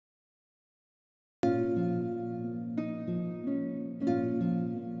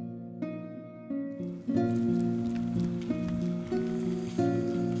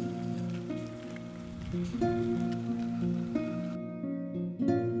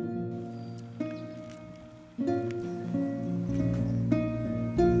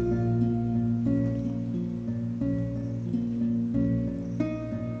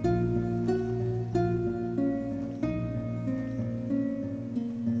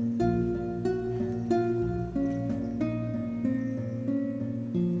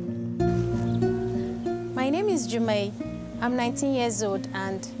is Jumai. I'm 19 years old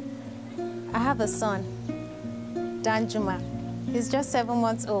and I have a son, Dan Juma. He's just 7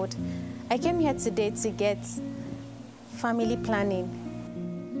 months old. I came here today to get family planning.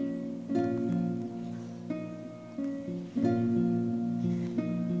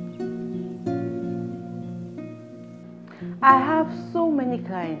 I have so many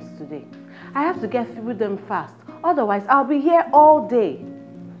clients today. I have to get through them fast. Otherwise, I'll be here all day.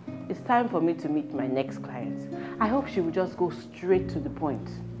 It's time for me to meet my next client. I hope she will just go straight to the point.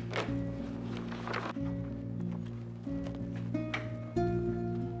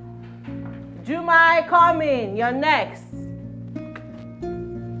 Jumai, come in. You're next.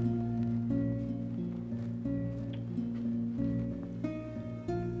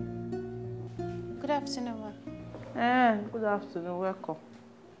 Good afternoon, ma. Good afternoon. Welcome.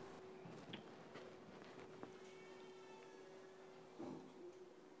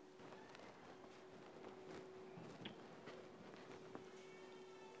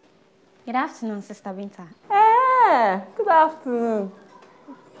 Good afternoon, Sister Binta. Good afternoon.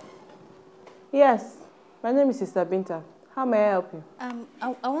 Yes, my name is Sister Binta. How may I help you?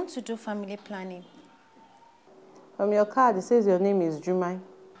 I want to do family planning. From your card, it says your name is Jumai.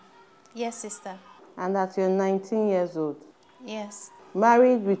 Yes, sister. And that you're 19 years old. Yes.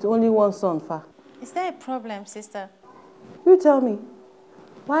 Married with only one son, Fa. Is there a problem, sister? You tell me,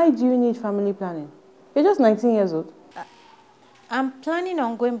 why do you need family planning? You're just 19 years old. I'm planning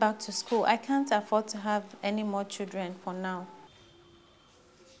on going back to school. I can't afford to have any more children for now.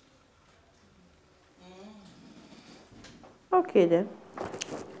 Okay then.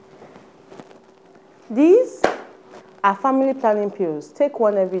 These are family planning pills. Take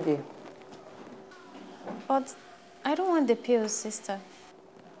one every day. But I don't want the pills, sister.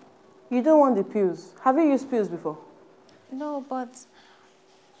 You don't want the pills. Have you used pills before? No, but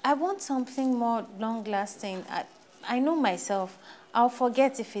I want something more long-lasting. I know myself. I'll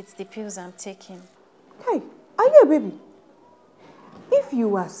forget if it's the pills I'm taking. Hey, are you a baby? If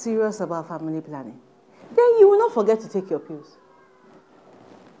you are serious about family planning, then you will not forget to take your pills.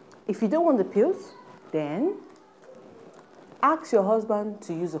 If you don't want the pills, then ask your husband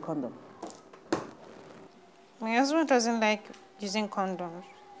to use a condom. My husband doesn't like using condoms.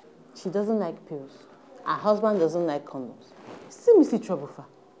 She doesn't like pills. Her husband doesn't like condoms. See me see trouble, Fa.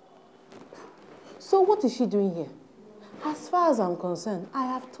 So what is she doing here? As far as I'm concerned, I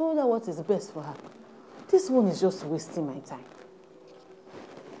have told her what is best for her. This one is just wasting my time.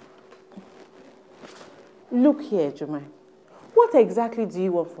 Look here, Jumai. What exactly do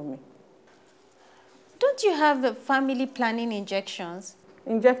you want from me? Don't you have the family planning injections?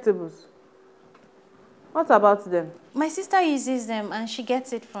 Injectables. What about them? My sister uses them and she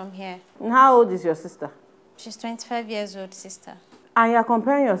gets it from here. And how old is your sister? She's 25 years old, sister. And you're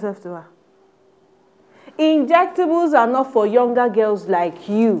comparing yourself to her? Injectables are not for younger girls like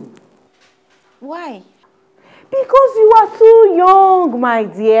you. Why? Because you are too young, my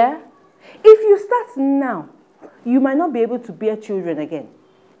dear. If you start now, you might not be able to bear children again.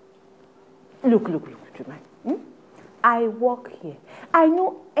 Look, Jumai. I work here. I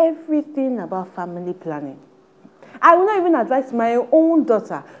know everything about family planning. I will not even advise my own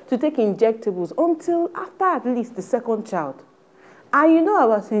daughter to take injectables until after at least the second child. And you know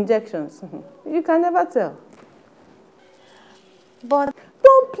about injections. You can never tell. But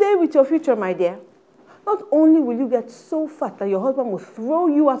don't play with your future, my dear. Not only will you get so fat that your husband will throw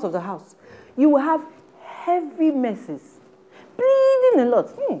you out of the house, you will have heavy messes, bleeding a lot.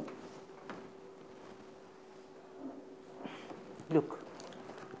 Look,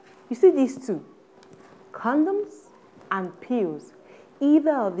 you see these two, condoms and pills.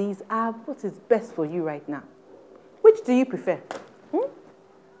 Either of these are what is best for you right now. Which do you prefer?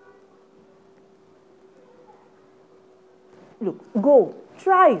 Look, go,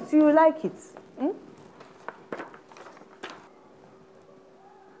 try it, you will like it.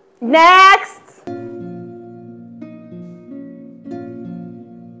 Next!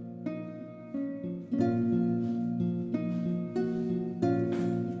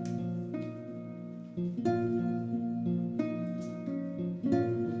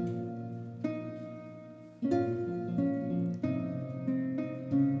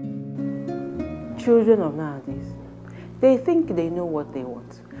 Children of nowadays, they think they know what they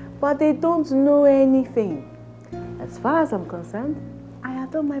want, but they don't know anything. As far as I'm concerned, I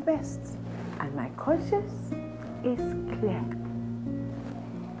have done my best, and my conscience is clear.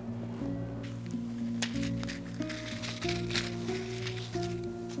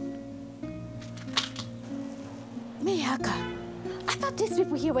 Miyaka, I thought these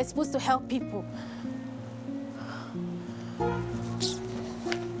people here were supposed to help people.